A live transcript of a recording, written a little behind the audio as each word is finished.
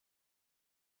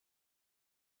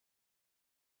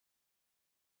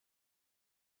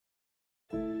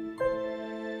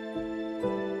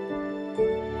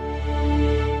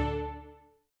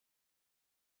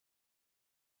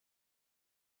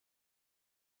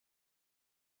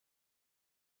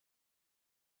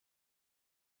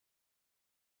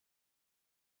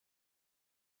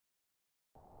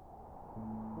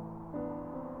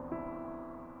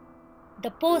The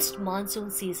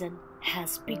post-monsoon season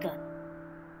has begun.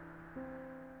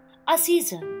 A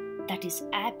season that is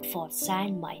apt for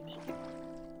sand mining.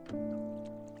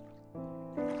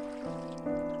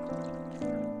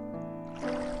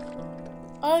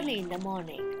 Early in the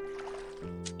morning,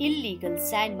 illegal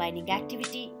sand mining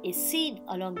activity is seen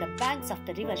along the banks of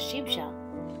the river Shimsha,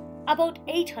 about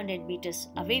 800 meters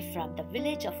away from the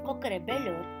village of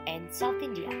Kokkarebellur in South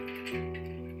India.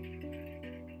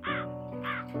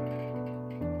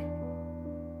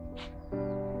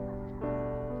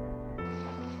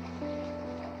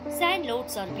 Sand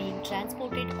loads are being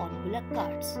transported on bullock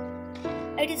carts.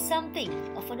 It is something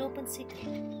of an open secret.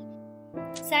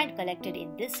 Sand collected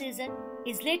in this season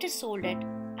is later sold at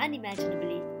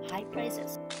unimaginably high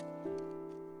prices.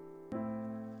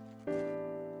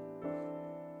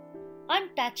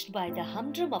 Untouched by the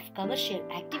humdrum of commercial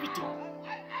activity,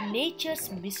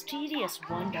 nature's mysterious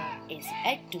wonder is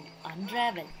yet to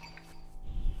unravel.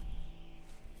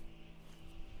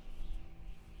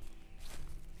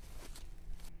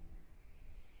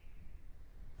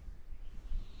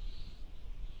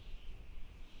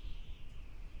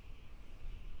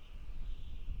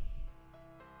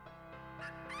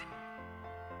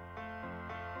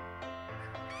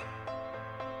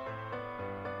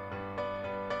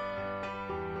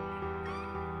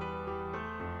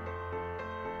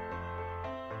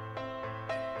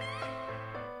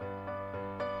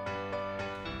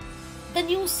 The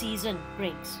new season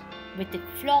brings with it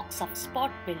flocks of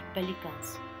spot-billed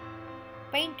pelicans,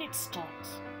 painted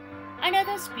storks, and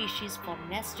other species for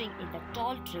nesting in the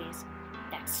tall trees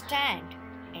that stand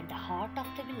in the heart of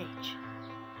the village.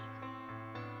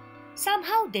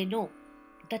 Somehow they know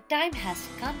the time has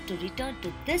come to return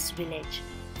to this village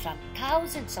from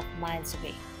thousands of miles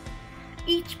away.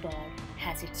 Each bird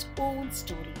has its own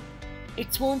story,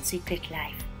 its own secret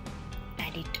life,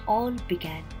 and it all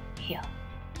began here.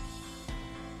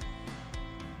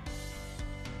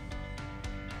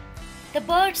 The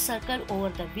birds circle over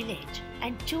the village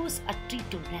and choose a tree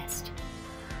to nest.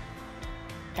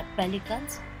 The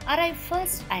pelicans arrive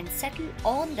first and settle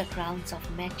on the crowns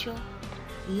of mature,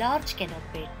 large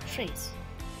canopied trees.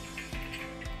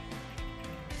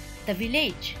 The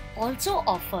village also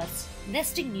offers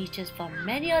nesting niches for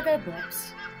many other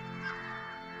birds.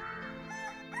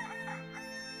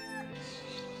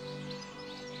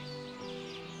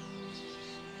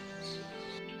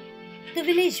 The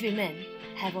village women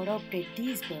have adopted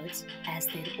these birds as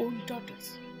their own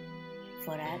daughters.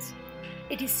 For us,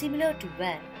 it is similar to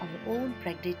when our own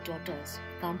pregnant daughters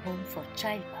come home for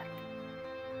childbirth.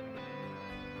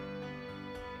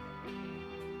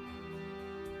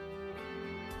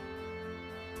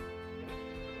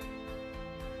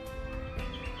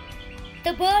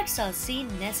 The birds are seen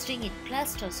nesting in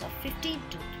clusters of 15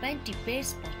 to 20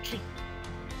 pairs per tree.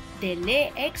 They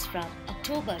lay eggs from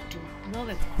October to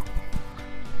November.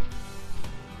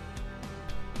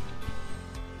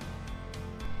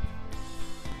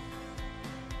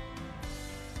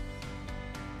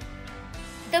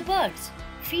 The birds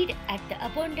feed at the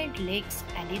abundant lakes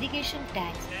and irrigation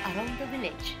tanks around the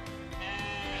village.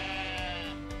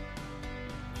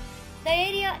 The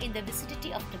area in the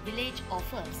vicinity of the village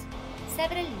offers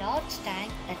several large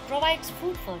tanks that provides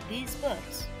food for these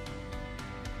birds.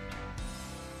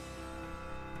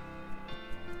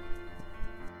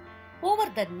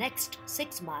 Over the next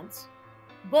 6 months,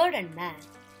 bird and man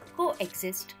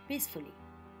coexist peacefully.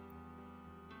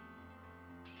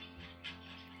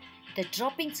 The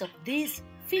droppings of these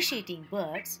fish-eating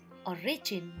birds are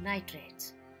rich in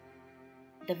nitrates.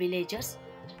 The villagers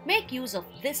make use of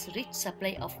this rich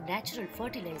supply of natural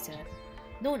fertilizer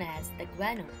known as the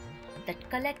guano that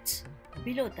collects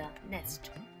below the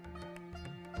nest.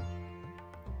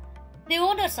 The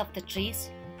owners of the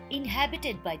trees,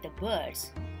 inhabited by the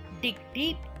birds, dig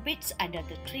deep pits under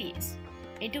the trees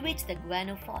into which the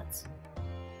guano falls.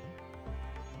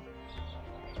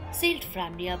 Silt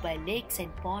from nearby lakes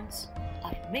and ponds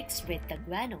are mixed with the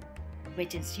guano,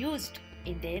 which is used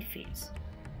in their fields.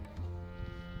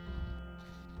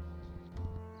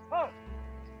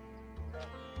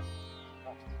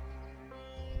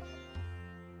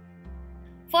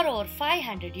 For over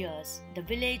 500 years, the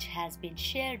village has been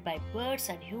shared by birds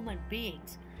and human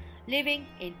beings living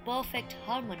in perfect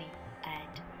harmony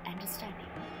and understanding.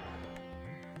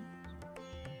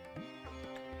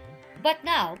 But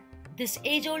now, this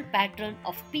age-old pattern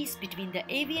of peace between the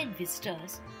avian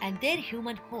visitors and their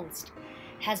human host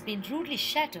has been rudely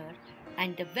shattered,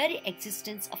 and the very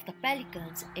existence of the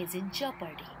pelicans is in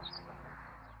jeopardy.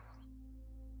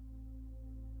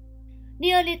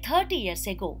 Nearly 30 years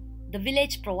ago, the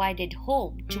village provided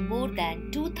home to more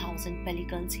than 2,000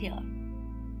 pelicans here.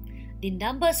 the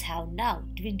numbers have now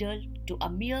dwindled to a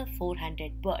mere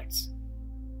 400 birds.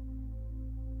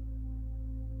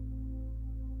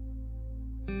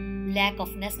 Lack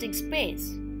of nesting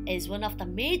space is one of the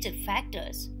major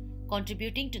factors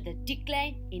contributing to the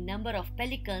decline in number of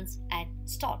pelicans and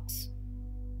storks.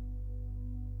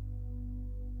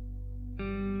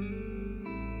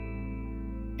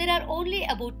 There are only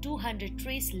about 200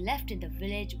 trees left in the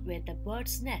village where the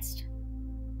birds nest.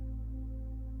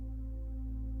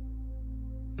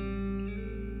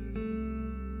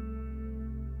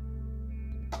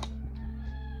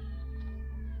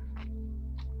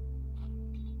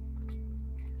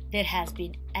 There has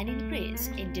been an increase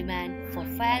in demand for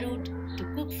firewood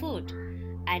to cook food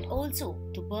and also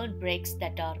to burn bricks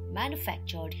that are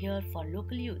manufactured here for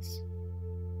local use.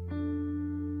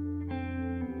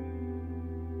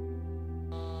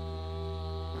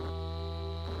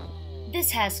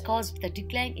 This has caused the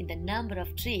decline in the number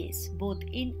of trees both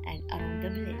in and around the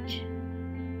village.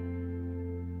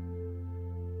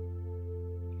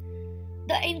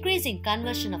 The increasing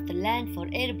conversion of the land for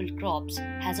arable crops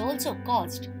has also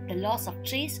caused the loss of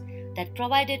trees that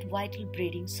provided vital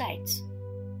breeding sites.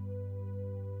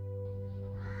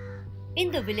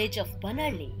 In the village of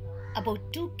Banarli, about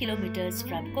 2 kilometers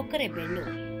from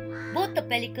Kokkarebellur, both the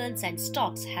pelicans and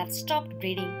storks have stopped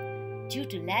breeding due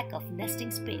to lack of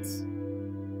nesting space.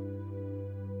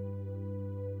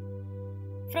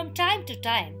 From time to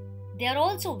time, they are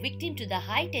also victim to the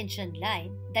high tension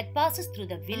line that passes through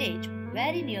the village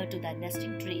very near to the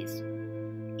nesting trees.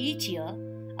 Each year,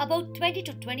 about 20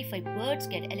 to 25 birds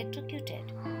get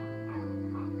electrocuted.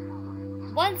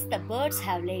 Once the birds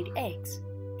have laid eggs,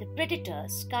 the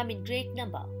predators come in great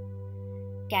number.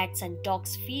 Cats and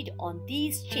dogs feed on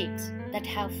these chicks that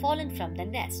have fallen from the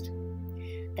nest.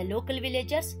 The local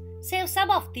villagers save some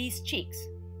of these chicks.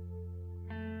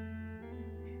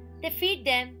 They feed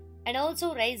them and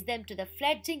also raise them to the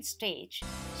fledgling stage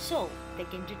so they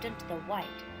can return to the wild.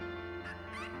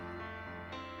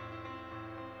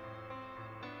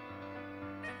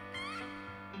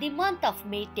 The month of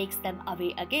May takes them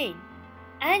away again,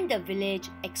 and the village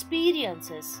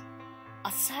experiences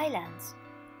a silence